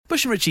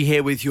Bush and Richie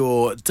here with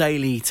your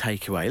daily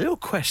takeaway. A little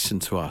question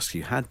to ask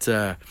you. I'm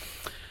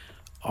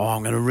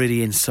going to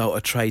really insult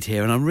a trade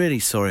here, and I'm really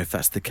sorry if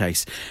that's the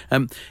case.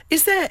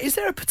 Is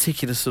there a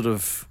particular sort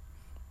of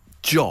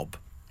job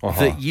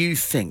that you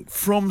think,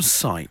 from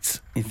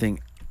sight, you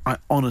think, I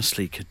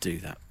honestly could do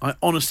that. I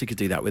honestly could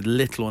do that with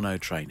little or no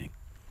training.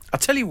 I'll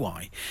tell you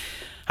why.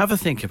 Have a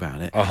think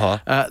about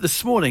it.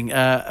 This morning,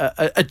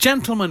 a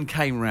gentleman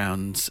came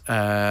round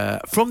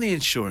from the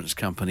insurance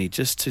company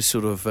just to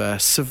sort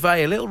of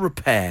survey a little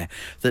repair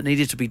that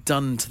needed to be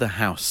done to the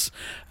house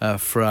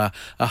for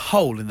a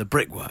hole in the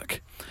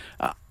brickwork.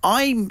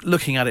 I'm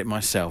looking at it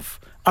myself.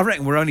 I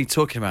reckon we're only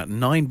talking about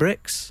 9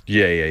 bricks.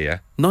 Yeah.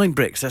 9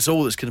 bricks, that's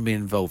all that's going to be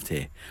involved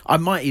here. I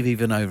might have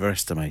even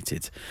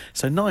overestimated.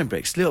 So 9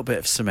 bricks, a little bit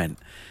of cement.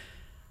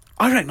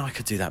 I reckon I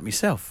could do that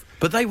myself.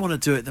 But they want to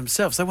do it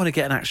themselves. They want to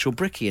get an actual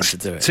brickie in to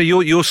do it. So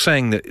you're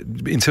saying that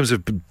in terms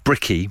of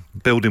brickie,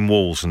 building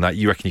walls and that,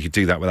 you reckon you could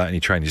do that without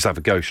any training? Just have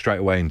a go straight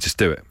away and just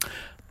do it?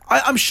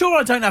 I'm sure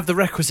I don't have the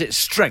requisite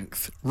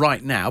strength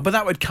right now, but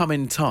that would come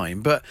in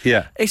time. But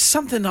it's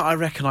something that I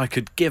reckon I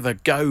could give a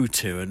go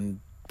to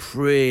and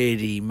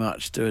pretty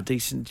much do a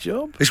decent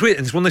job. It's weird,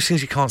 and it's one of those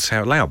things you can't say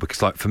out loud,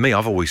 because, like, for me,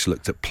 I've always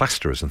looked at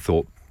plasterers and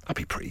thought, that'd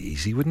be pretty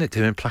easy, wouldn't it,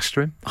 doing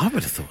plastering? I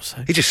would have thought so.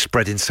 You're just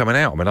spreading something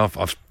out. I mean,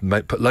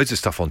 I've put loads of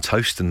stuff on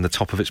toast and the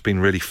top of it's been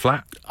really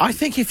flat. I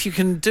think if you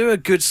can do a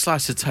good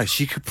slice of toast,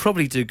 you could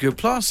probably do good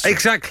plastering.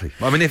 Exactly.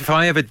 I mean, if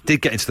I ever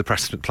did get into the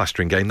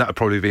plastering game, that would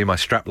probably be my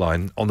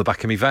strapline on the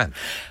back of my van.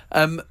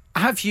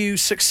 Have you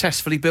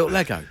successfully built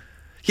Lego?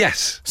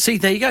 Yes. See,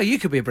 there you go. You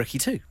could be a brickie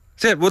too.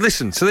 Yeah, well,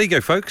 listen, so there you go,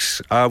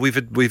 folks.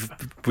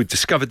 We've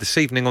discovered this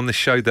evening on this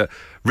show that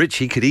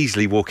Richie could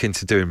easily walk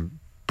into doing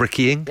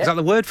brickieing. Is that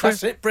the word for it?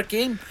 That's it,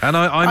 brickieing. And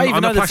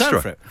I'm a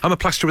plasterer. For it. I'm a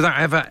plasterer without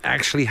ever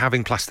actually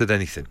having plastered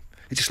anything.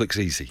 It just looks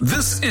easy.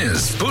 This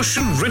is Bush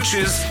and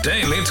Rich's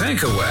Daily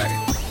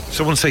Takeaway.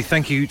 So I want to say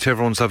thank you to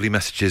everyone's lovely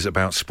messages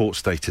about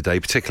Sports Day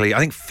today. Particularly, I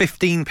think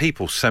 15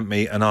 people sent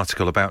me an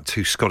article about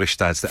 2 Scottish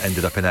dads that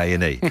ended up in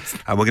A&E.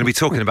 And we're going to be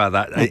talking about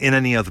that in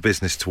any other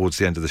business towards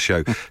the end of the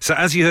show. So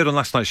as you heard on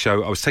last night's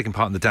show, I was taking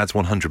part in the Dad's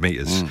 100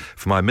 metres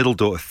for my middle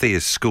daughter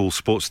Thea's school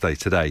sports day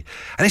today.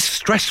 And it's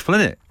stressful,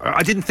 isn't it?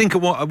 I didn't think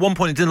at one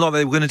point, it didn't look like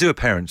they were going to do a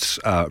parents'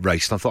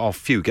 race. And I thought, oh,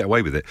 phew, get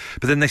away with it.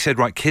 But then they said,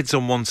 right, kids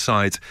on one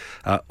side,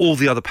 all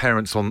the other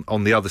parents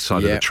on the other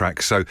side of the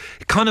track. So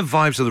it kind of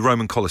vibes of the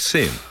Roman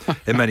Colosseum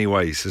in many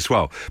ways as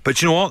well.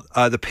 But you know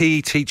what? The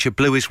PE teacher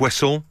blew his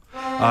whistle.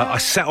 I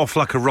set off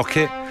like a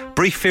rocket.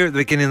 Brief fear at the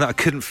beginning that I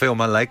couldn't feel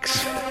my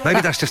legs.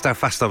 Maybe that's just how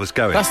fast I was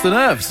going. That's the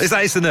nerves.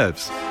 It's the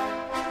nerves.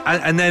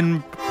 And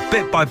then,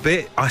 bit by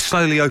bit, I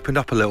slowly opened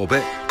up a little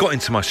bit, got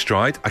into my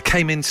stride. I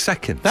came in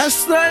second.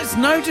 There's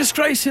no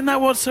disgrace in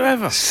that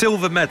whatsoever.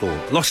 Silver medal.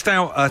 Lost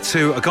out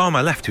to a guy on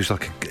my left who's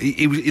like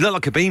he looked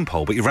like a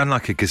beanpole, but he ran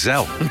like a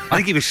gazelle.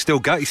 I think he's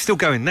still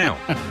going now.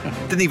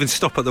 Didn't even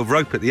stop at the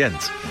rope at the end.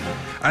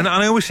 And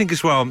I always think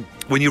as well,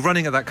 when you're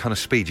running at that kind of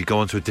speed, you go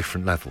onto a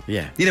different level.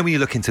 Yeah. You know when you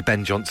look into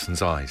Ben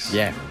Johnson's eyes?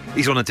 Yeah.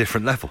 He's on a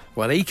different level.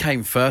 Well, he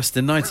came first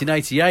in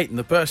 1988, and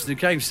the person who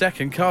came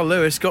second, Carl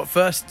Lewis, got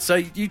first. So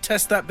you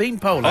test that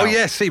beanpole out. Oh,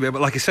 yeah, see, but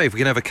like I say, if we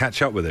can ever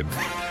catch up with him.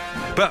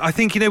 But I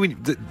think, you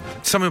know,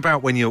 something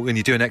about when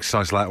you do an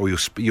exercise like, or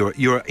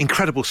you're at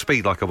incredible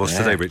speed like I was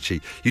today,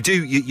 Richie,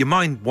 your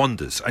mind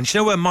wanders. And do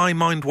you know where my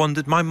mind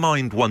wandered? My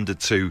mind wandered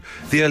to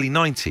the early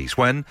 90s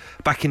when,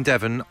 back in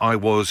Devon, I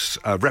was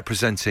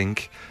representing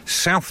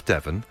South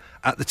Devon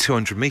at the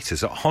 200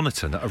 metres at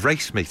Honiton at a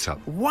race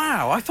meet-up.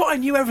 Wow, I thought I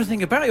knew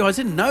everything about you. I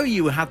didn't know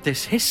you had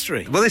this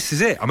history. Well, this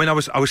is it. I mean, I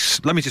was.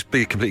 Let me just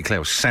be completely clear. I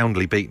was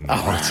soundly beaten at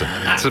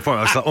Honiton. To the point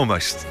I was like,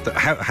 almost,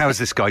 how has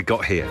this guy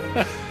got here?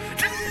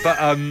 But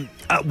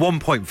at one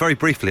point, very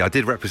briefly, I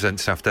did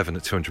represent South Devon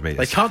at 200 metres.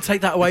 They can't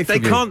take that away from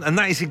you. They can't, and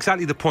that is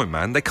exactly the point,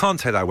 man. They can't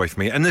take that away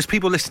from me. And there's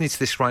people listening to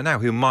this right now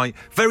who might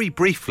very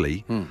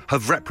briefly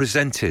have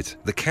represented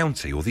the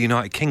county or the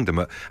United Kingdom.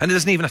 And it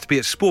doesn't even have to be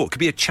at sport. It could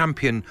be a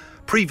champion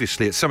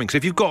previously at something. So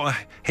if you've got a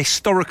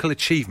historical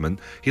achievement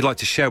you'd like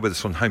to share with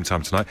us on Home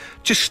Time tonight,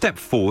 just step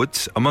forward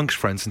amongst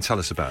friends and tell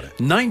us about it.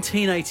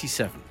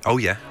 1987. Oh,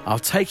 yeah. I'll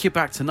take you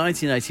back to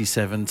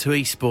 1987 to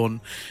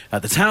Eastbourne,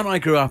 the town I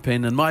grew up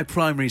in, and my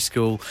primary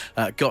school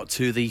got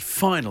to the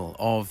final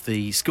of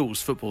the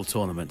school's football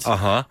tournament.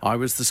 I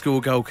was the school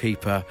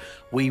goalkeeper.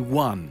 We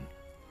won.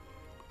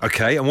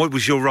 Okay, and what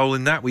was your rose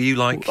in that? Were you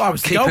like I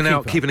was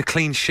keeping a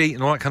clean sheet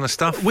and all that kind of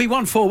stuff? We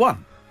won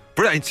 4-1.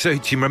 Brilliant. So, do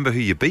you remember who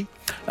you beat?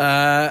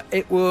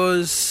 It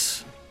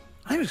was...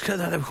 I think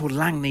they were called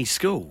Langley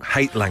School.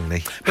 Hate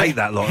Langley. Hate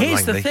that lot of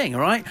Here's Langley. the thing,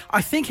 all right?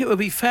 I think it would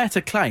be fair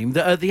to claim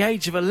that at the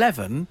age of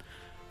 11,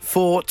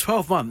 for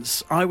 12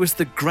 months, I was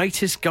the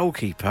greatest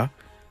goalkeeper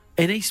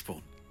in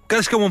Eastbourne.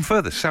 Let's go on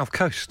further. South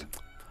Coast.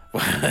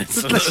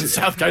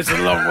 South goes a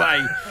long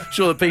way.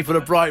 Sure, the people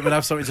of Brighton would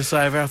have something to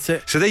say about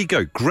it. So there you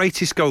go.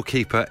 Greatest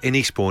goalkeeper in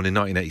Eastbourne in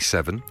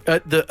 1987.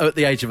 At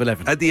the age of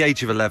 11. At the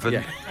age of 11,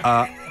 Yeah.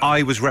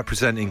 I was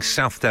representing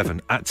South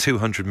Devon at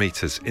 200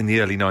 metres in the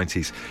early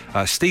 90s.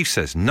 Steve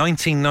says,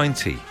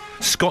 1990,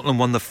 Scotland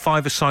won the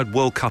five-a-side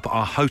World Cup at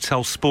our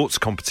hotel sports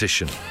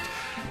competition,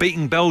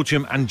 beating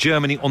Belgium and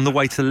Germany on the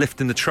way to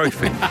lifting the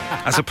trophy.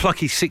 As a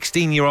plucky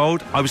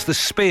 16-year-old, I was the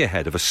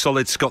spearhead of a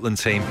solid Scotland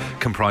team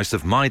comprised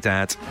of my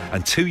dad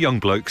and two young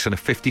blokes and a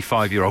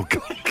 55-year-old guy.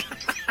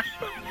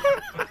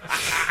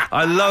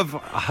 I love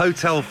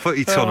hotel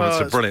footy tournaments.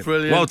 Are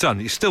brilliant. Well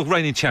done. You're still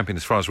reigning champion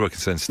as far as we're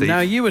concerned, Steve.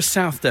 Now, you were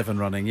South Devon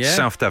running, yeah?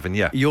 South Devon,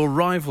 yeah. Your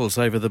rivals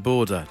over the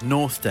border,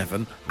 North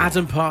Devon,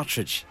 Adam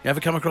Partridge. You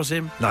ever come across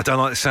him? No, I don't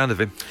like the sound of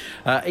him.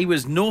 He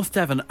was North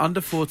Devon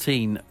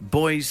under-14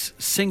 boys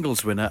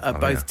singles winner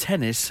at both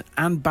tennis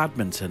and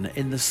badminton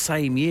in the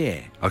same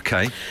year.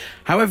 OK.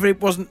 However,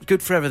 it wasn't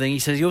good for everything. He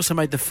says he also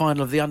made the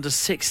final of the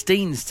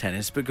under-16s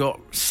tennis but got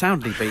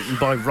soundly beaten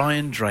by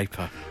Ryan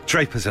Draper.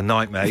 Draper's a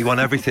nightmare. He won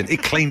everything. He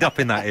cleaned up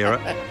in that era.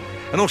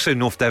 And also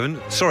North Devon.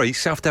 Sorry,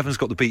 South Devon's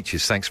got the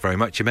beaches. Thanks very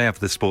much. You may have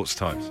the Sports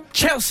Times.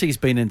 Chelsea's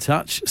been in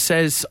touch,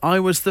 says, I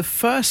was the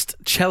first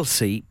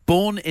Chelsea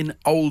born in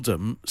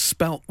Oldham,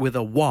 spelt with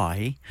a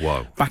Y,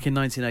 Whoa. back in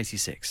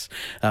 1986.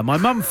 My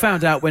mum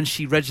found out when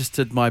she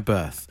registered my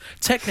birth.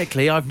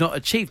 Technically, I've not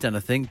achieved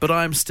anything, but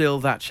I am still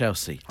that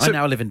Chelsea. I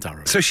now live in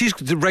Durham. So she's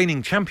the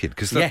reigning champion,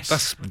 because Yes.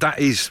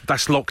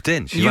 that's locked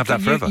in. She'll have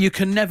that forever. You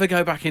can never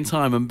go back in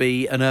time and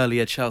be an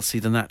earlier Chelsea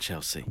than that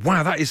Chelsea.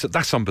 Wow,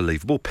 that's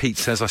unbelievable. Pete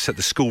says, I set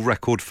the school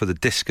record for the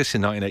discus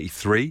in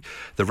 1983.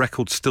 The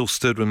record still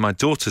stood when my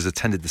daughters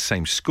attended the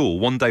same school.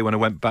 One day when I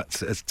went back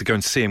to go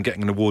and see him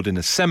getting an award in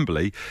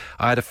assembly,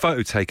 I had a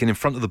photo taken in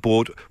front of the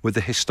board with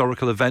the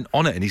historical event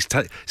on it, and he's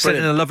sent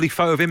in a lovely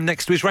photo of him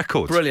next to his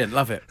record. Brilliant,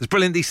 love it. It's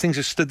brilliant. These things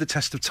have stood the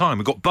test of time.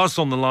 We've got Buzz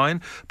on the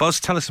line. Buzz,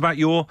 tell us about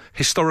your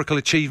historical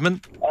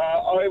achievement.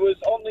 I was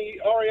on the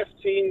RAF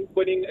team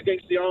winning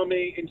against the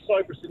Army in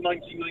Cyprus in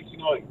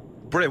 1999.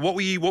 Brilliant. What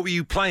were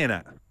you playing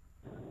at?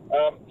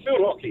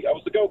 Field hockey. I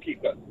was the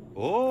goalkeeper.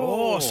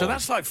 Oh, so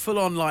that's like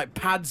full-on like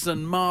pads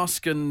and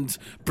mask and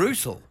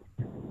brutal.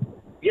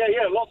 Yeah,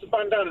 lots of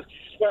bandanas.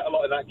 You sweat a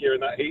lot in that gear in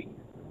that heat.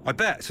 I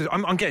bet. So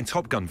I'm getting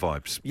Top Gun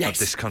vibes of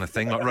this kind of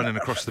thing, like running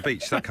across the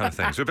beach, that kind of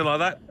thing. Is it a bit like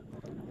that?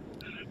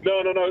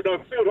 No.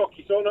 Field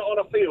hockey. So on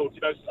a field,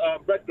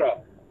 red grass.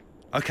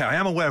 OK, I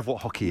am aware of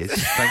what hockey is.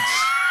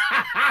 Thanks,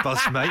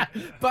 Buzz, mate.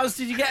 Buzz,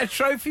 did you get a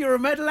trophy or a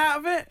medal out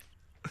of it?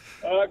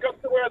 I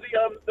got to wear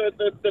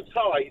the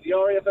tie, the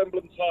RAF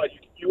emblem tie.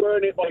 You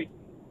earn it by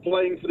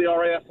playing for the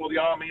RAF or the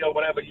Army or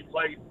whatever. You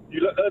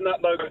earn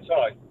that logo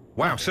tie.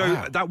 Wow, so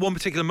that one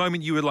particular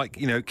moment you were like,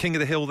 king of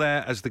the hill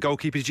there as the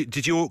goalkeeper.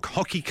 Did your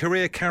hockey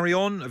career carry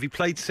on? Have you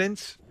played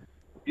since?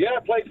 Yeah, I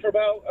played for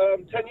about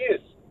 10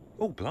 years.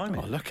 Oh, blimey.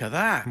 Oh, look at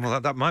that.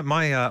 Well,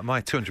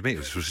 my 200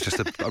 metres was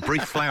just a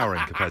brief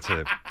flowering compared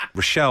to him.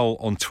 Rochelle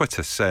on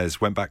Twitter says,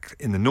 went back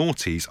in the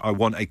noughties, I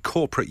won a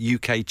corporate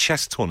UK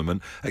chess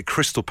tournament at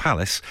Crystal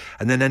Palace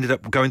and then ended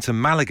up going to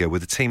Malaga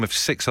with a team of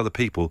 6 other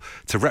people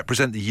to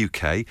represent the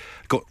UK.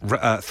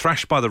 Got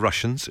thrashed by the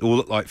Russians, who all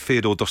looked like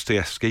Fyodor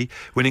Dostoevsky,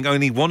 winning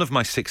only one of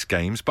my 6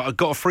 games, but I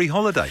got a free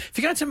holiday. If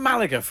you go to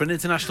Malaga for an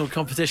international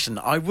competition,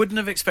 I wouldn't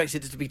have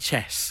expected it to be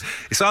chess.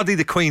 It's hardly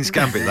the Queen's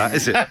Gambit, that,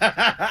 is it?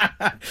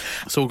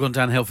 It's all gone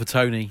downhill for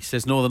Tony. He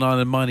says Northern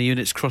Ireland minor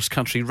units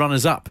cross-country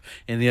runners-up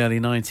in the early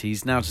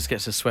 90s. Now just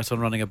gets a sweat on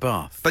running a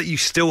bath. But you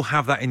still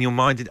have that in your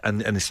mind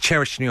and it's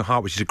cherished in your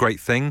heart, which is a great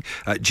thing.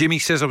 Jimmy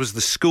says I was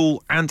the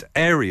school and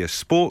area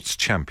sports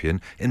champion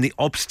in the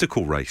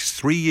obstacle race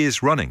 3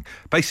 years running,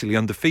 basically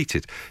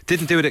undefeated.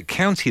 Didn't do it at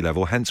county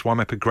level, hence why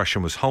my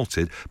progression was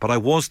halted, but I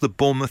was the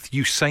Bournemouth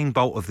Usain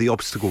Bolt of the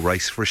obstacle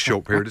race for a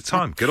short period of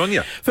time. Good on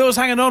you. Phil's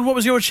hanging on. What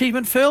was your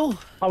achievement, Phil?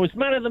 I was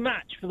man of the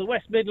match for the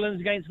West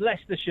Midlands against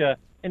Leicestershire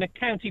in a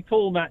county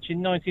pool match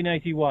in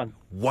 1981.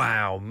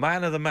 Wow,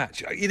 man of the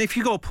match. If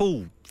you've got a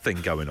pool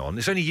thing going on,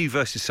 it's only you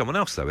versus someone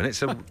else, though, isn't it?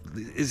 So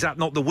is that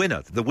not the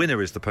winner? The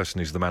winner is the person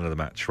who's the man of the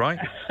match, right?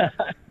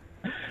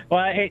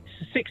 Well, it's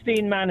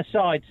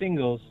 16-man-a-side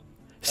singles.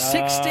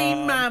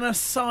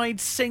 16-man-a-side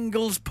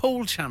singles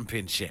pool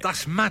championship.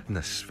 That's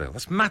madness, Phil.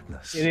 That's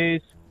madness.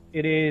 It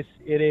is.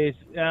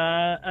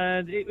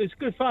 And it was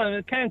good fun.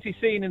 The county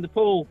scene in the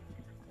pool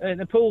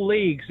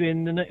leagues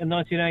in the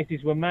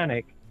 1980s were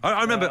manic.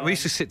 I remember we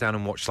used to sit down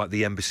and watch like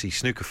the Embassy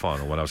snooker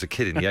final when I was a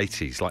kid in the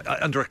 80s, like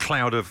under a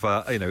cloud of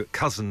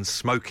cousins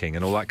smoking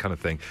and all that kind of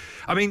thing.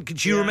 I mean,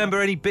 do you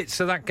remember any bits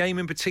of that game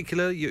in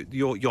particular?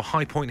 Your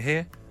high point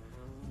here?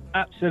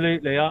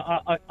 Absolutely.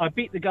 I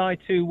beat the guy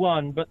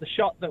 2-1, but the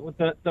shot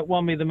that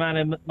won me the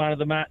man of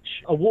the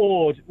match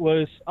award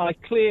was I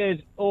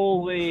cleared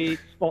all the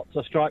spots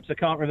or stripes. I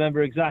can't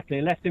remember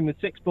exactly. Left him with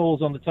 6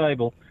 balls on the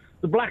table.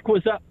 The black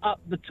was up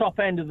the top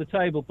end of the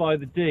table by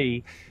the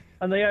D,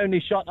 and the only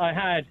shot I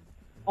had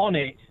on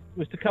it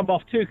was to come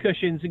off 2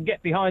 cushions and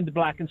get behind the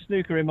black and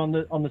snooker him on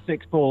the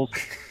 6 balls.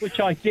 which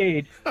I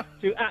did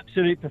to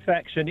absolute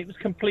perfection. It was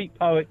complete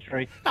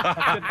poetry.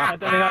 I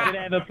don't think I could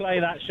ever play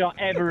that shot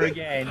ever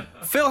again.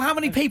 Phil, how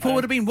many people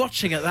would have been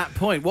watching at that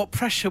point? What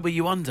pressure were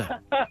you under?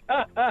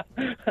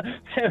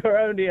 There were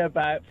only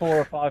about 4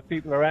 or 5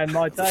 people around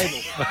my table.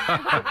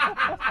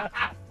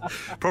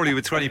 Probably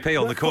with 20p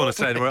on the corner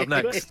saying we're up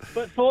next.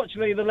 But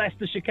fortunately, the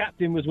Leicestershire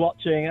captain was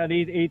watching, and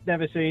he'd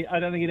never seen. I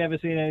don't think he'd ever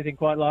seen anything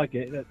quite like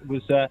it. It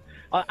was.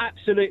 I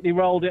absolutely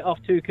rolled it off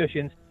 2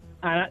 cushions,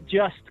 and I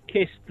just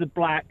kissed the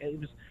black.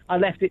 I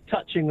left it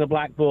touching the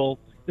black ball.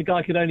 The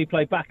guy could only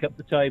play back up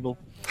the table.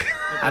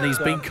 And he's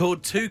been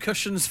called 2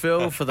 cushions,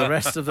 Phil, for the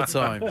rest of the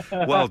time.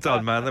 Well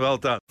done, man. Well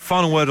done.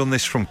 Final word on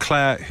this from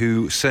Claire,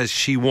 who says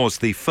she was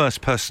the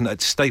first person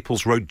at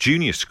Staples Road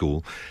Junior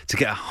School to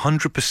get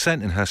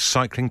 100% in her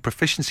cycling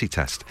proficiency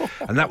test.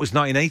 And that was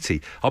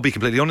 1980. I'll be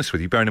completely honest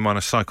with you, bearing in mind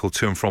I cycle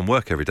to and from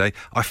work every day,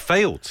 I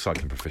failed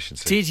cycling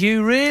proficiency. Did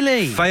you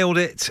really? Failed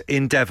it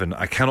in Devon.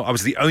 I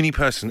was the only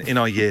person in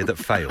our year that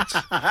failed.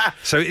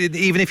 So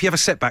even if you have a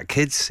setback,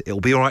 kids,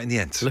 it'll be all right in the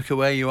end. Look at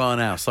where you are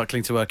now,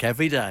 cycling to work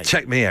every day.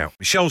 Check me out.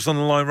 Michelle's on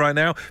the line right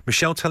now.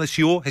 Michelle, tell us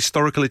your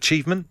historical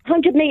achievement.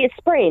 100-metre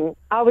sprint.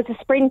 I was a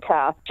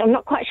sprinter. I'm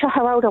not quite sure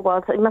how old I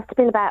was. It must have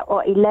been about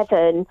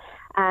 11,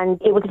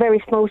 and it was a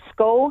very small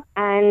school,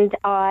 and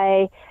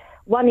I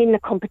won in the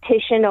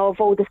competition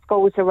of all the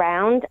schools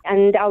around,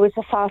 and I was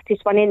the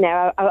fastest one in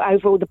there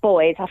over all the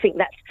boys. I think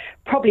that's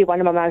probably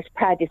one of my most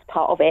proudest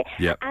part of it.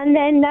 Yep. And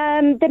then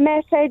the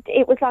mayor said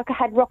it was like I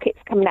had rockets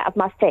coming out of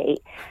my feet,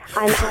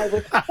 and I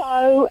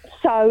was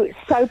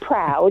so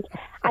proud.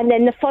 And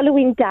then the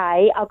following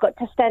day, I got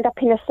to stand up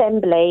in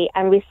assembly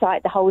and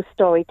recite the whole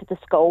story to the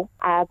school.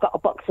 I got a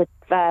box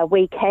of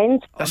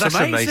weekends. That's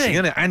amazing,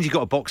 isn't it? And you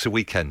got a box of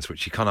weekends,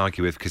 which you can't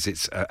argue with because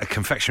it's a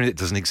confectionery that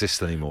doesn't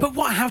exist anymore. But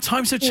how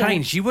times have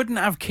changed. You wouldn't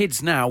have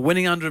kids now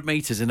winning 100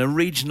 metres in a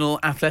regional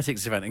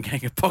athletics event and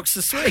getting a box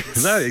of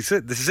sweets. No, this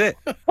is it.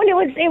 Well, it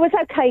was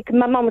okay.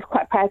 My mum was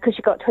quite proud because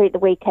she got to eat the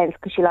weekends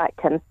because she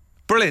liked them.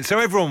 Brilliant. So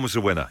everyone was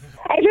a winner.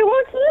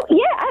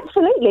 Yeah,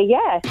 absolutely,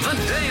 yeah.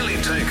 The Daily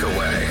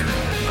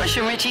Takeaway. Bush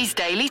and Richie's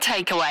Daily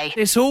Takeaway.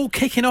 It's all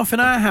kicking off in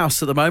our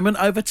house at the moment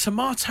over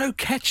tomato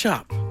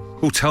ketchup.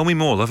 Oh, tell me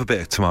more. Love a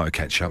bit of tomato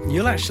ketchup.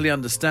 You'll actually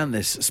understand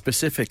this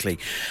specifically.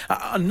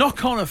 A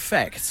knock-on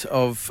effect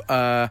of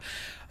the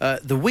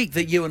week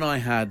that you and I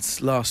had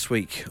last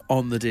week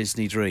on the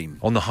Disney Dream.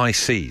 On the high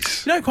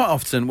seas. You know, quite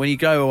often when you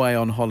go away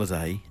on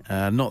holiday,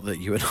 not that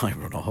you and I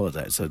were on a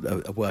holiday, it's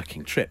a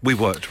working trip. We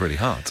worked really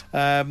hard.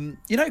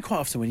 You know, quite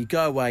often when you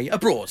go away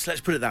abroad,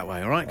 let's put it that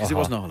way, all right? Because it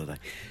wasn't a holiday.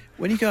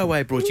 When you go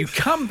away abroad, you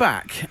come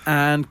back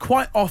and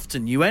quite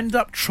often you end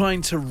up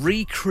trying to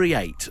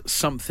recreate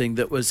something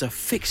that was a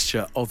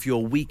fixture of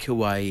your week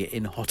away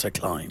in hotter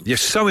climes. You're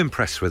so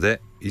impressed with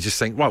it, you just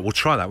think, right, we'll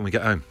try that when we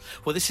get home.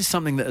 Well, this is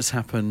something that has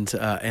happened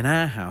in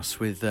our house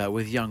with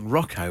young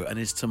Rocco and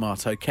his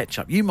tomato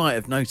ketchup. You might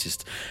have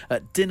noticed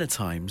at dinner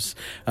times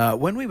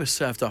when we were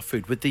served our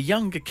food with the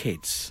younger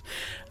kids,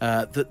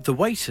 that the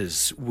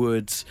waiters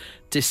would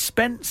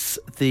dispense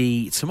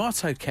the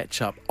tomato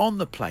ketchup on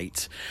the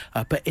plate,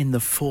 but in the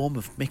form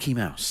of Mickey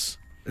Mouse.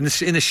 In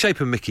the shape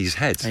of Mickey's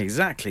head.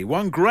 Exactly.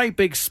 One great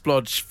big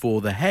splodge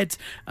for the head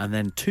and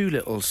then 2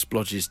 little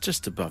splodges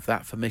just above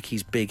that for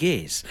Mickey's big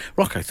ears.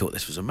 Rocco thought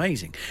this was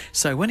amazing.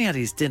 So when he had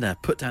his dinner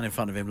put down in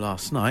front of him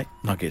last night,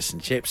 nuggets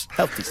and chips,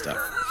 healthy stuff,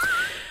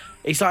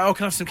 he's like, oh,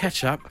 can I have some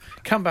ketchup?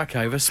 Come back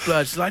over,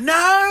 splurge. He's like,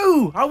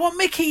 no, I want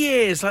Mickey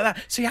ears, like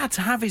that. So he had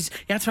to have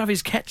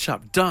his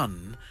ketchup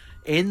done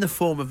in the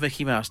form of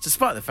Mickey Mouse,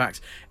 despite the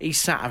fact he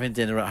sat having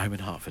dinner at home in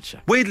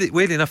Hertfordshire.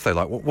 Weirdly enough, though,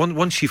 like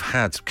once you've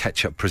had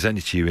ketchup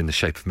presented to you in the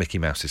shape of Mickey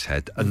Mouse's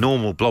head, a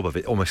normal blob of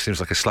it almost seems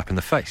like a slap in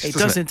the face. It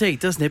does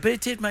indeed, doesn't it? But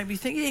it did make me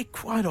think, it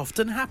quite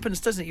often happens,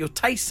 doesn't it? You'll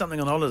taste something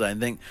on holiday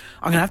and think,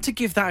 I'm going to have to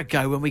give that a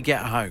go when we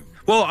get home.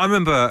 Well, I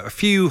remember a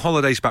few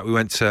holidays back we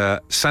went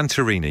to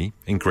Santorini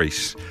in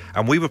Greece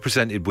and we were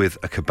presented with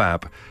a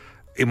kebab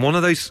in one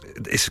of those,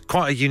 it's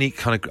quite a unique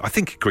kind of, I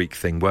think, Greek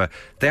thing where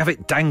they have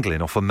it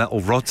dangling off a metal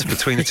rod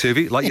between the two of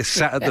you, like you're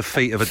sat at the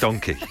feet of a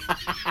donkey.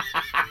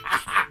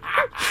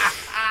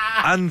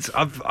 And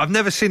I've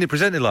never seen it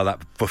presented like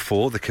that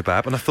before, the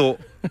kebab, and I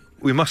thought,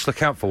 we must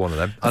look out for one of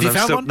them. Have you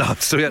found one? No, I'm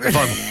still yet to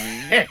find one.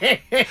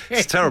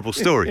 It's a terrible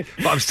story,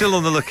 but I'm still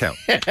on the lookout.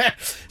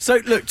 So,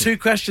 look, 2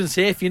 questions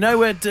here. If you know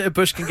where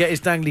Bush can get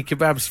his dangly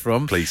kebabs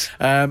from, please.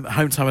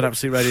 Hometime at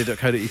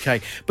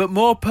absoluteradio.co.uk. But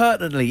more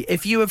pertinently,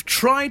 if you have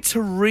tried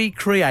to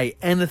recreate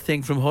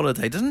anything from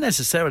holiday, it doesn't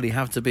necessarily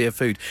have to be a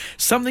food.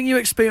 Something you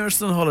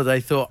experienced on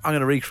holiday, thought, I'm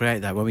going to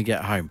recreate that when we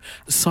get home.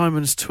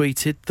 Simon's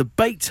tweeted, the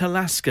baked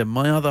Alaska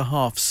my other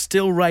half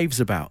still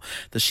raves about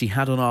that she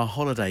had on our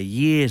holiday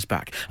years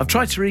back. I've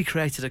tried to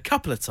recreate it a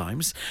couple of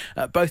times.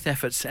 Both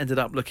efforts ended up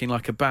up looking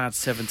like a bad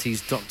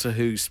 70s Doctor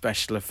Who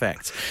special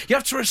effect. You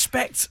have to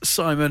respect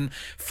Simon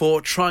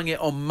for trying it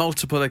on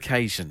multiple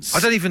occasions. I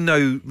don't even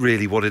know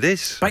really what it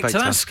is. Baked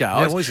Alaska.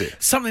 Yeah, what is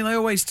it? Something they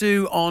always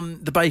do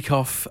on the Bake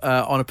Off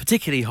on a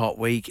particularly hot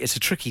week. It's a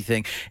tricky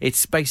thing.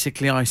 It's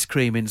basically ice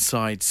cream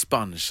inside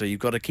sponge. So you've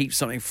got to keep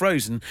something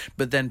frozen,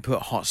 but then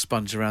put hot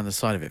sponge around the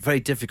side of it. Very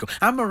difficult.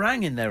 And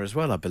meringue in there as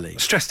well, I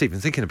believe. Stressed even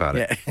thinking about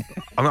it. Yeah.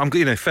 I'm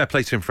fair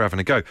play to him for having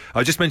a go.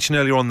 I just mentioned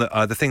earlier on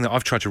that the thing that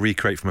I've tried to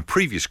recreate from a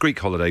previous Greek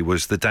holiday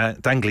was the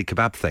dangly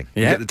kebab thing.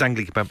 Yeah. You get the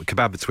dangly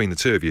kebab between the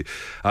two of you.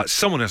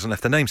 Someone hasn't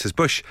left their name, says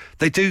Bush.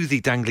 They do the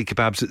dangly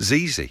kebabs at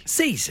Zizi.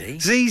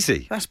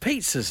 Zizi? That's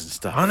pizzas and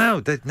stuff. I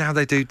know. Now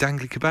they do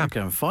dangly kebab. I'll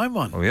go and find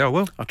one. Oh, yeah, I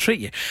will. I'll treat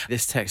you.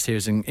 This text here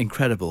is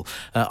incredible.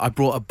 I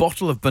brought a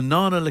bottle of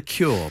banana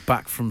liqueur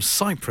back from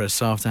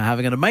Cyprus after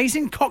having an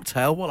amazing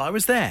cocktail while I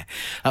was there.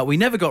 We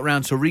never got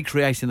round to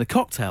recreating the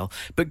cocktail,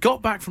 but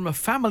got back from a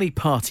family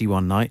party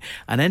one night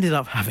and ended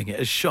up having it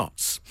as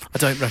shots. I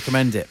don't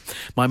recommend it.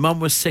 My mum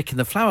was sick in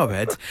the flower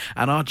bed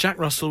and our Jack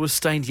Russell was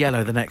stained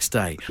yellow the next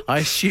day. I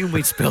assume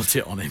we'd spilt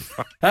it on him.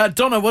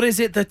 Donna, what is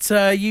it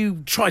that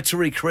you tried to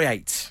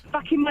recreate?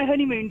 Back in my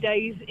honeymoon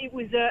days, it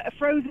was a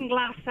frozen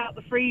glass out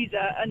the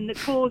freezer and the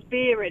Coors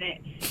beer in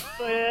it.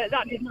 But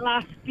that didn't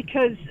last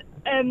because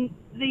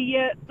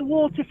the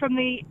water from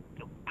the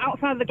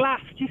outside of the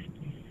glass just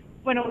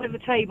went all over the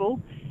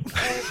table.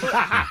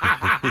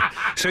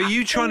 So are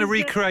you trying to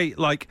recreate,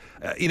 like,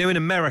 in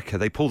America,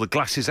 they pull the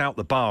glasses out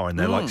the bar and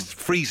they're like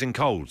freezing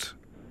cold?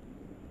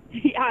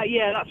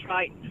 Yeah, that's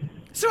right.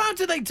 So how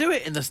do they do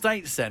it in the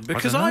States then?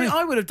 Because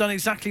I would have done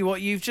exactly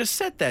what you've just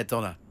said there,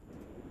 Donna.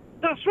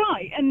 That's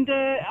right, and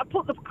I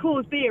put the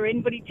Coors beer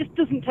in, but it just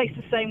doesn't taste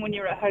the same when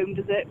you're at home,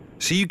 does it?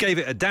 So you gave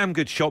it a damn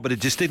good shot, but it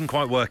just didn't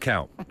quite work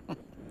out.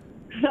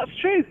 That's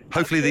true.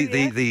 Hopefully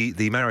That's true,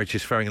 the marriage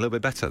is faring a little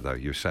bit better, though,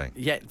 you were saying.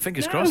 Yeah,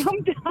 fingers No, crossed.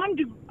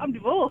 I'm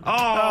divorced.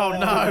 Oh,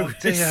 no.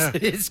 dear.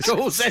 It's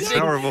causing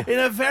terrible. in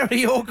a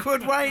very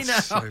awkward way now.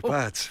 So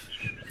bad.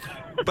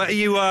 But are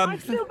you...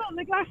 I've still got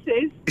the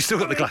glasses. You've still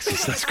got the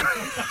glasses, that's great.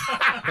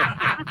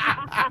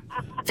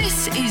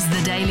 This is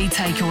the Daily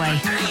Takeaway.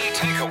 Daily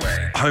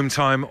Takeaway. Home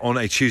time on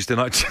a Tuesday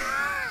night.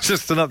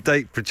 Just an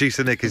update.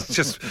 Producer Nick is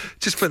just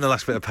putting the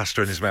last bit of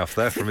pasta in his mouth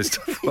there from his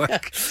tough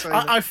work.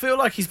 I feel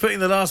like he's putting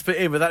the last bit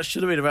in, but that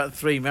should have been about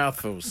 3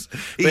 mouthfuls.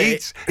 He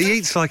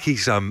eats like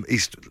he's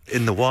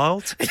in the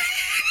wild.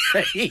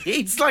 He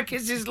eats like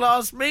it's his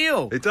last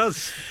meal. It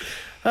does.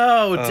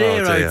 Oh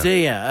dear.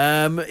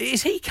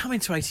 Is he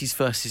coming to 80s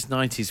versus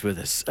 90s with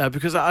us?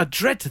 Because I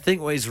dread to think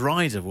what his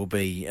rider will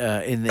be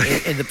in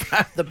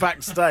the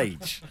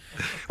backstage.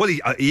 Well,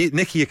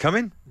 Nicky, you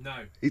coming?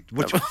 No.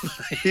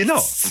 You're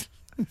not?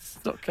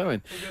 It's not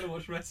coming. I'm going to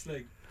watch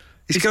wrestling.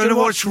 He's going to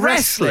watch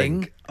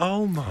wrestling?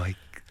 Oh, my...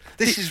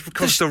 This has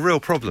caused a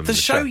real problem. The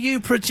show you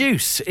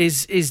produce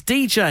is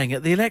DJing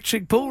at the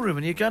Electric Ballroom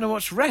and you're going to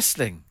watch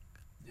wrestling.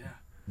 Yeah.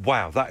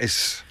 Wow, that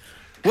is...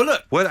 Well,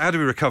 look... How do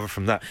we recover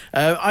from that?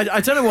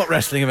 I don't know what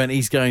wrestling event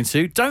he's going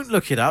to. Don't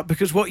look it up,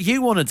 because what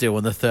you want to do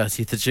on the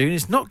 30th of June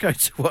is not go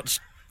to watch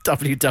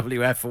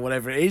WWF or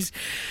whatever it is,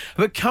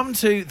 but come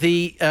to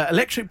the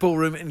Electric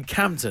Ballroom in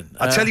Camden.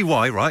 I'll tell you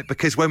why, right?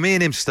 Because when me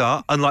and him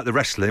start, unlike the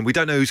wrestling, we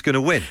don't know who's going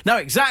to win. No,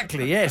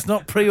 exactly, yeah, it's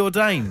not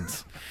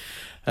preordained.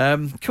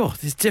 Cool,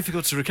 it's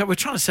difficult to recover. We're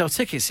trying to sell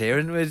tickets here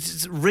and we're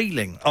just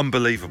reeling.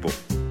 Unbelievable.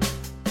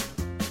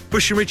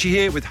 Bush and Richie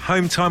here with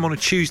Home Time on a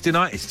Tuesday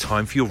night. It's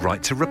time for your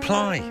right to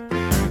reply.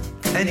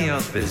 Any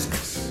other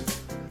business?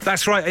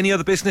 That's right, any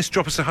other business,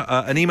 drop us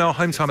an email,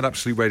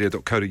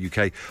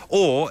 hometime@absoluteradio.co.uk,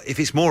 or if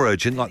it's more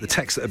urgent, like the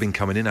texts that have been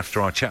coming in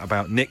after our chat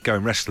about Nick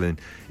going wrestling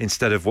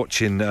instead of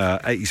watching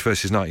 80s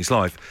versus 90s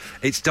live,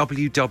 it's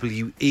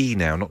WWE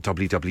now, not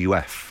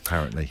WWF,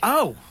 apparently.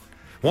 Oh.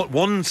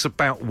 One's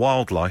about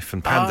wildlife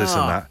and pandas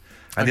and that,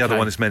 and the other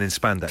one is men in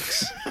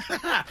spandex.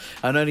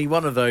 And only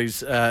one of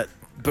those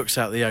books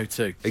out the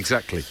O2.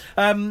 Exactly.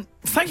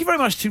 Thank you very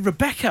much to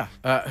Rebecca,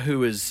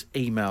 who has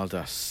emailed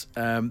us.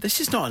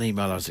 This is not an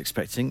email I was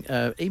expecting.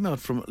 Emailed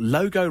from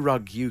Logo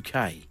Rug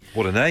UK.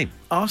 What a name.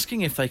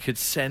 Asking if they could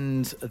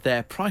send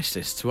their price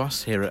list to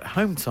us here at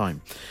Home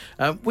Time.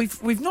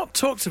 We've not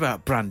talked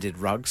about branded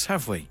rugs,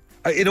 have we?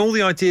 In all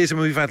the ideas, I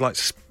mean, we've had like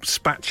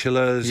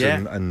spatulas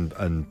Yeah.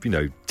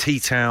 and tea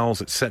towels,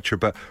 etc.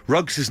 But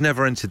rugs has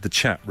never entered the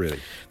chat,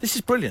 really. This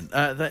is brilliant.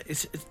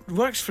 It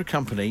works for a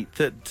company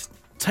that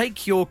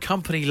take your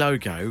company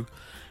logo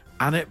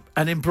and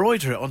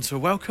embroider it onto a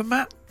welcome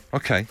mat.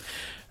 Okay.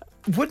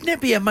 Wouldn't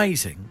it be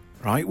amazing,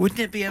 right? Wouldn't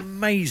it be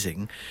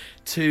amazing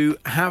to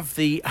have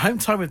the Home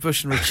Time with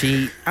Bush and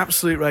Richie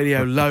Absolute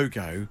Radio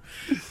logo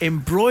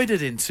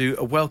embroidered into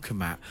a welcome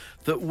mat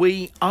that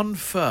we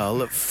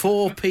unfurl at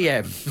 4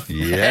 p.m.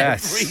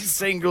 Yes. every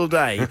single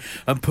day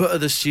and put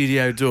at the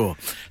studio door.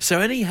 So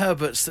any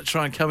Herberts that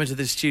try and come into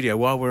the studio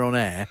while we're on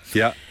air,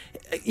 Yeah.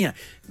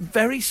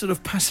 very sort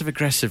of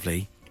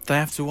passive-aggressively, They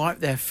have to wipe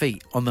their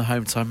feet on the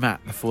home time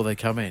mat before they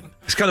come in.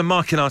 It's kind of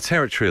marking our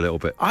territory a little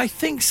bit. I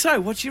think so.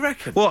 What do you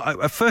reckon? Well,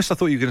 at first I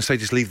thought you were going to say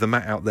just leave the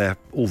mat out there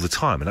all the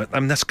time, and I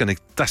mean that's going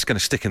to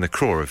stick in the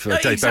craw of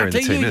Dave Berry and the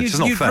team. It's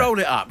not you'd fair. roll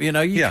it up, you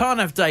know. You can't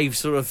have Dave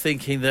sort of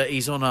thinking that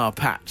he's on our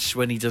patch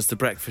when he does the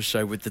breakfast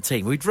show with the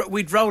team.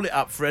 We'd roll it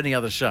up for any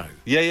other show.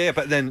 Yeah,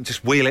 but then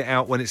just wheel it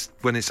out when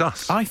it's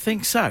us. I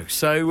think so.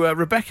 So,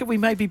 Rebecca, we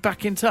may be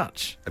back in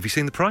touch. Have you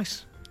seen the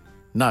price?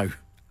 No.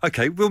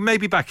 Okay, we'll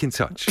maybe back in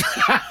touch.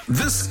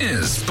 This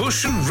is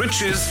Bush and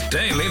Rich's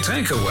Daily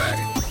Takeaway.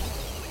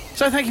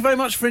 So thank you very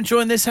much for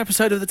enjoying this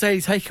episode of the Daily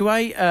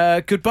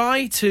Takeaway.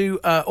 Goodbye to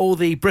all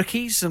the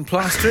brickies and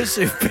plasterers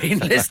who've been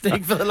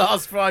listening for the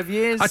last 5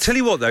 years. I tell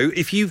you what, though,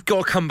 if you've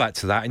got to come back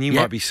to that and you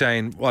might be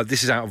saying, well,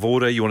 this is out of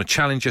order, you want to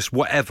challenge us,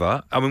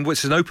 whatever. I mean,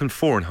 it's an open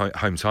forum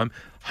home time.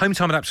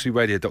 Hometime at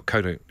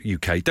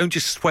absoluteradio.co.uk. Don't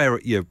just swear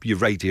at your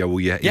radio or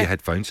your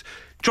headphones.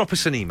 Drop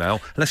us an email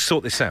and let's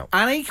sort this out.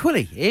 And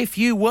equally, if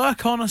you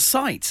work on a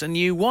site and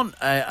you want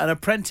an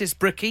apprentice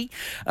brickie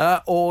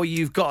or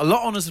you've got a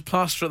lot on as a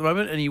plasterer at the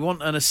moment and you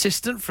want an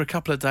assistant for a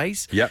couple of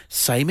days,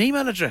 same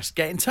email address,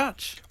 get in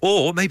touch.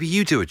 Or maybe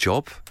you do a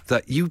job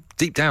that you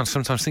deep down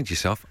sometimes think to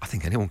yourself, I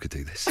think anyone could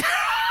do this.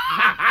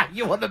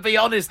 You want to be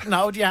honest and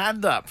hold your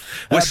hand up.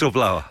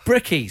 Whistleblower.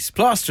 Brickies,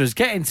 plasterers,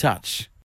 get in touch.